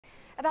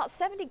About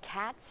 70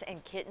 cats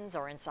and kittens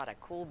are inside a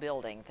cool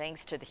building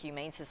thanks to the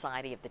Humane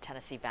Society of the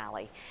Tennessee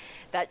Valley.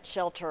 That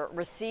shelter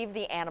received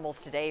the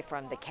animals today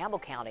from the Campbell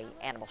County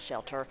Animal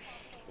Shelter.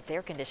 Its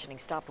air conditioning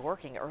stopped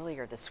working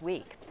earlier this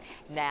week.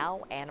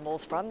 Now,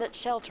 animals from that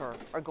shelter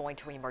are going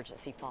to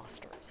emergency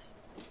fosters.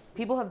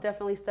 People have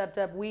definitely stepped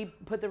up. We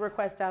put the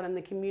request out and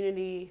the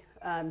community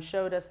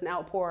showed us an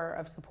outpour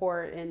of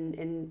support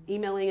in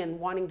emailing and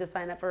wanting to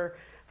sign up for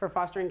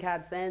fostering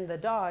cats and the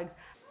dogs.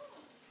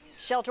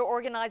 Shelter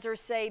organizers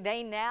say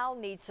they now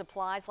need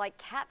supplies like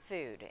cat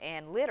food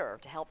and litter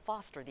to help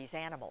foster these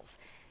animals.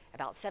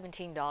 About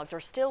 17 dogs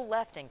are still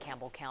left in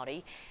Campbell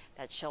County.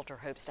 That shelter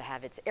hopes to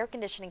have its air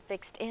conditioning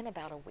fixed in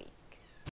about a week.